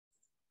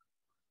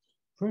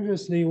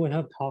Previously, we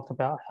have talked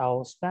about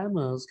how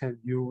spammers can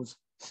use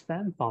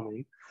spam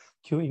farming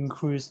to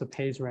increase the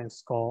PageRank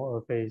score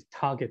of a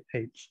target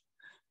page.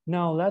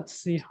 Now, let's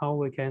see how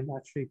we can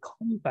actually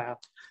combat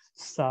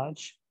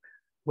such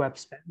web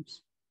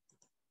spams.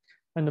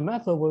 And the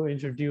method we'll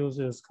introduce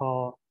is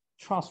called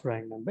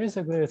TrustRank. And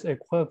basically, it's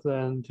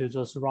equivalent to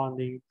just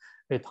running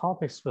a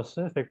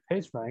topic-specific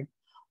PageRank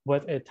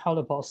with a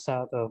teleport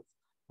set of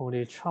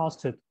only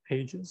trusted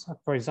pages.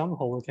 For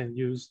example, we can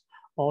use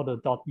all the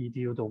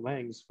 .edu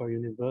domains for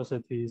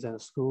universities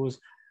and schools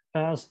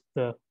as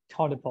the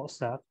teleport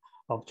set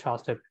of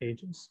trusted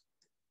pages.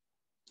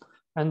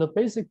 And the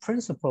basic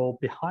principle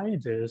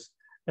behind this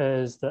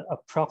is the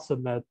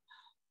approximate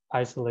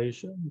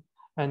isolation.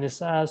 And it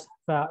says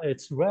that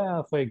it's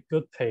rare for a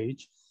good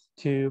page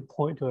to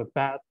point to a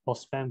bad or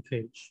spam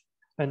page.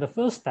 And the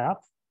first step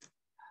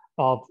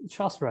of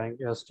TrustRank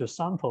is to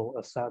sample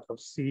a set of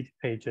seed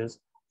pages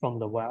from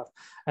the web.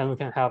 And we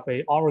can have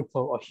an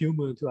oracle or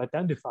human to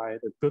identify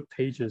the good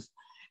pages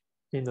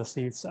in the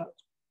seed set.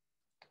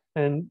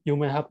 And you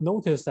may have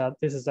noticed that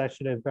this is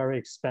actually a very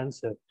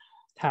expensive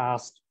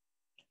task.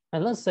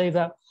 And let's say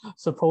that,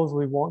 suppose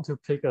we want to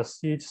pick a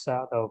seed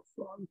set of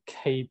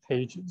K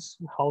pages.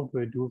 How do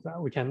we do that?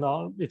 We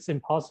cannot, it's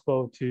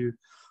impossible to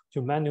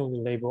manually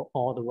label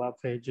all the web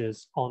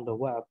pages on the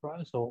web,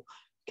 right? So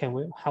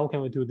how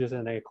can we do this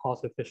in a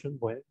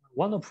cost-efficient way?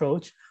 One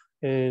approach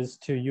is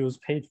to use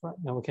PageRank,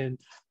 and we can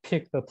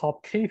pick the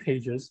top K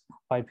pages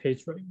by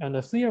PageRank. And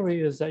the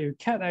theory is that you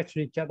can't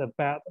actually get a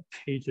bad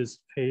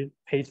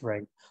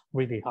PageRank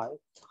really high.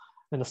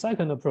 And the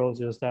second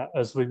approach is that,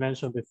 as we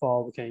mentioned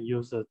before, we can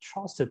use the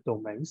trusted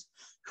domains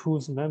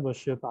whose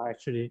membership are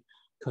actually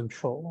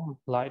controlled,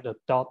 like the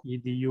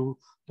 .edu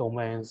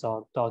domains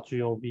or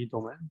 .gov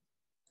domain.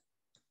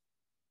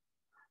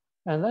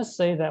 And let's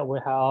say that we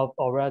have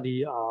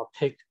already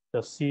picked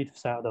the seed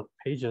set of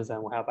pages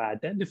and we have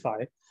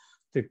identified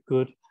the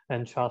good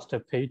and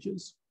trusted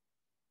pages.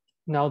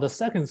 Now, the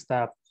second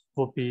step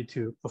would be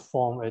to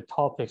perform a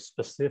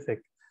topic-specific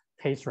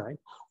PageRank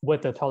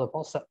with the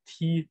teleport set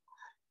T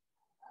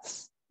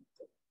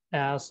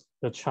as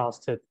the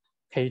trusted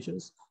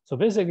pages. So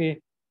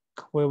basically,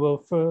 we will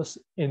first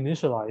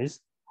initialize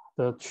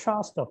the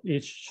trust of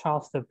each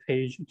trusted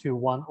page to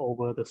 1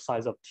 over the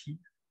size of T.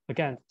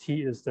 Again, T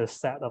is the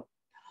set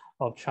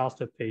of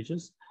trusted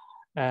pages.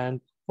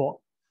 And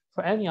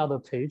for any other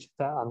page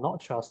that are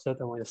not trusted,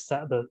 then we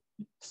set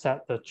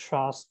the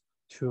trust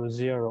to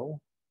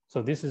 0.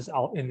 So this is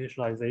our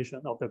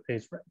initialization of the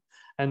PageRank.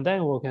 And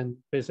then we can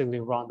basically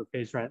run the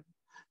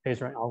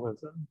PageRank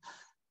algorithm.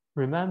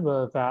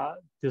 Remember that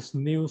this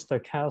new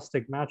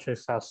stochastic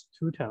matrix has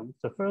 2 terms.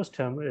 The first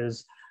term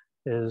is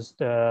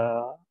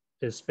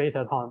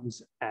beta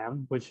times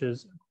M, which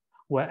is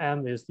where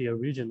M is the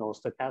original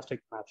stochastic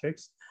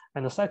matrix.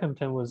 And the second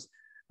term is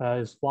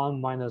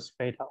 1 minus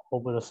beta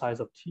over the size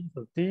of T.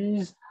 So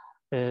this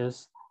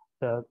is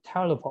the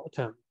teleport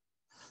term.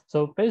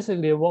 So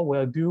basically what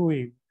we're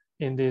doing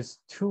in these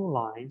 2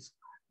 lines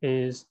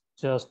is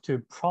just to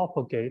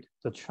propagate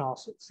the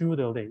trust through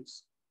the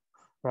links,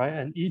 right?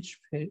 And each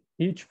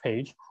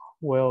page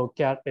will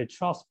get a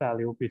trust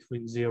value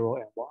between 0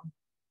 and 1.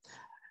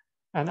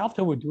 And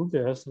after we do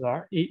this,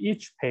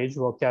 each page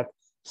will get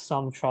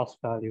some trust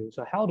value.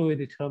 So how do we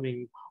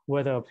determine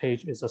whether a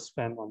page is a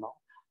spam or not?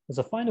 As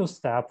a final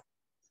step,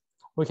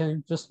 we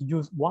can just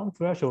use one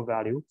threshold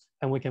value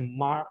and we can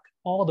mark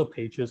all the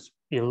pages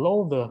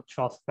below the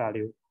trust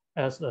value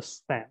as a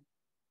spam.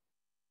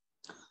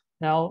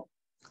 Now,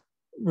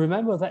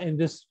 remember that in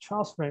this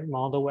TrustRank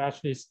model, we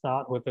actually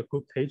start with the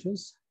good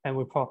pages and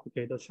we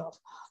propagate the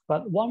trust.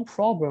 But one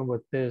problem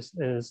with this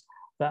is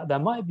that there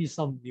might be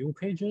some new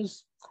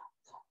pages,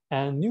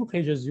 and new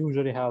pages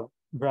usually have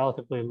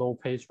relatively low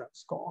PageRank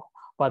score,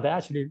 but they're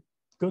actually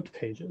good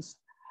pages.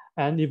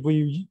 And if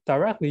we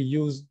directly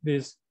use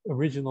this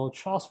original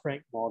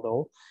TrustRank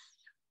model,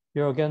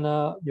 you're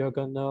gonna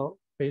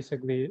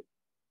basically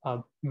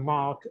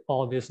mark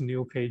all these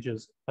new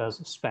pages as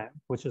spam,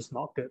 which is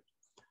not good.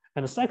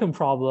 And the second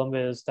problem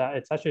is that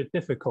it's actually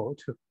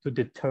difficult to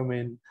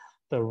determine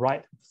the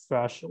right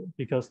threshold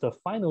because the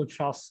final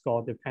trust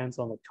score depends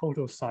on the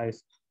total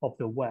size of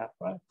the web,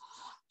 right?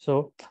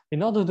 So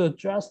in order to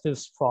address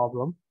this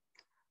problem,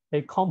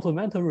 a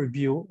complementary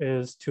review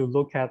is to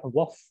look at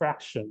what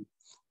fraction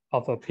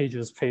of a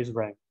page's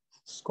PageRank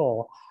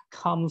score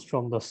comes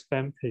from the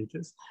spam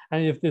pages.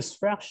 And if this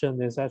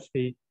fraction is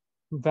actually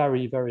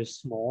very, very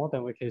small,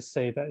 then we can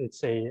say that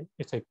it's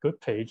a good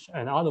page,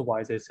 and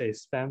otherwise it's a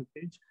spam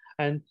page.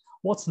 And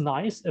what's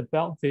nice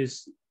about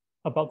this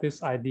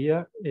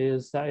idea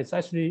is that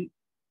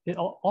it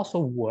also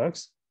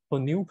works for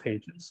new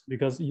pages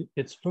because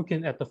it's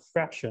looking at the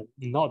fraction,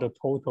 not the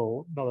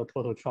total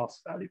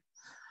trust value.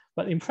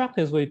 But in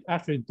practice, we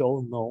actually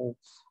don't know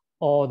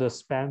all the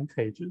spam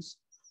pages.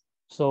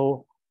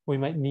 So we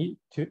might need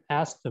to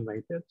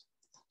estimate it.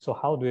 So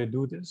how do we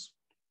do this?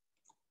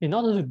 In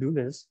order to do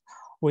this,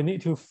 we need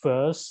to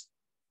first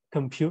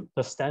compute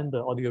the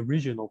standard or the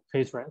original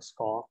PageRank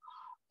score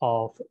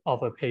of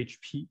a page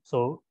P.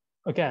 So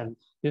again,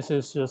 this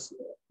is just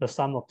the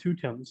sum of two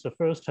terms. The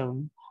first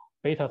term,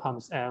 beta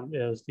times m,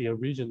 is the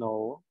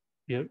original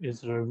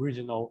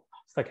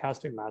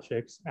stochastic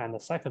matrix, and the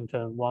second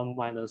term, 1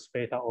 minus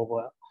beta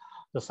over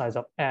the size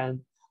of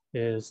n,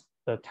 is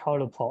the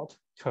teleport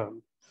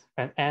term,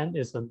 and n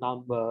is the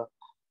number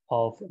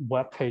of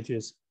web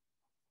pages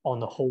on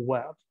the whole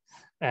web,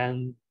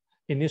 and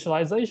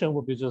initialization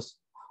will be just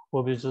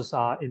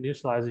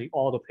initializing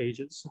all the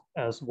pages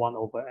as 1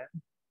 over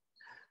n,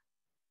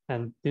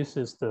 and this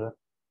is the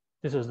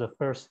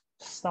first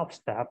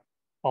sub-step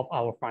of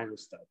our final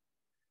step.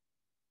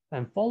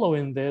 And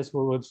following this,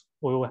 we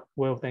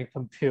will then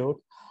compute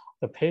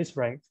the page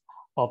rank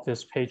of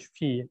this page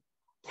P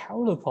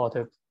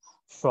teleported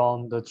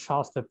from the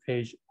trusted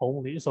page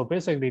only. So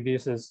basically,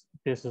 this is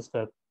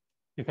the,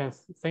 you can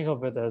think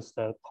of it as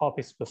the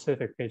topic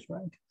specific page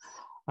rank,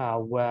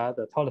 where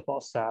the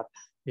teleport set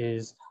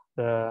is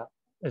a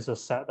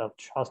set of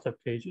trusted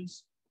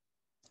pages.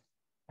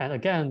 And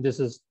again,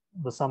 this is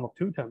the sum of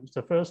two terms.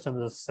 The first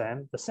term is the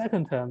same. The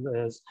second term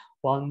is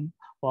 1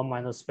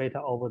 minus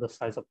beta over the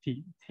size of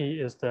T. T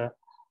is the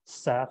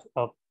set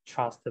of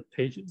trusted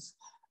pages.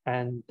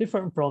 And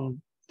different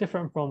from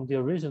the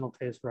original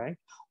page rank,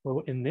 we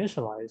will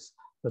initialize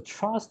the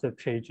trusted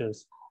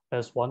pages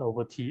as 1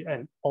 over T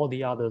and all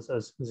the others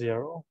as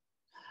 0.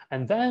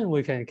 And then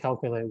we can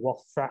calculate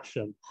what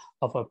fraction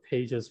of a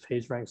page's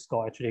page rank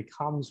score actually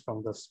comes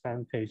from the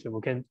span page.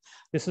 And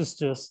this is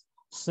just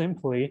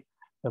simply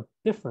the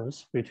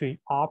difference between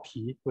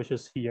RP, which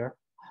is here,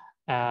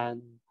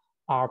 and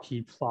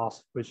RP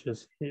plus, which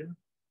is here.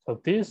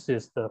 So this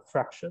is the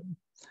fraction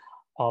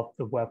of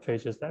the web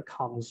pages that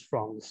comes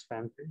from the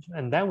span page.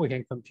 And then we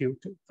can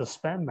compute the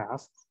span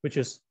mass, which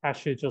is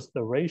actually just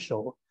the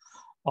ratio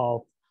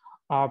of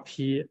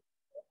RP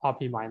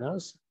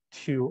minus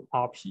to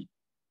RP.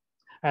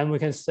 And we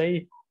can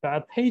say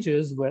that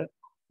pages with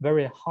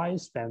very high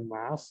span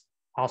mass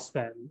are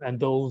span, and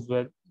those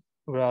with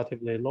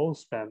relatively low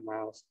span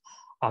mass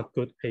are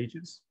good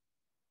pages.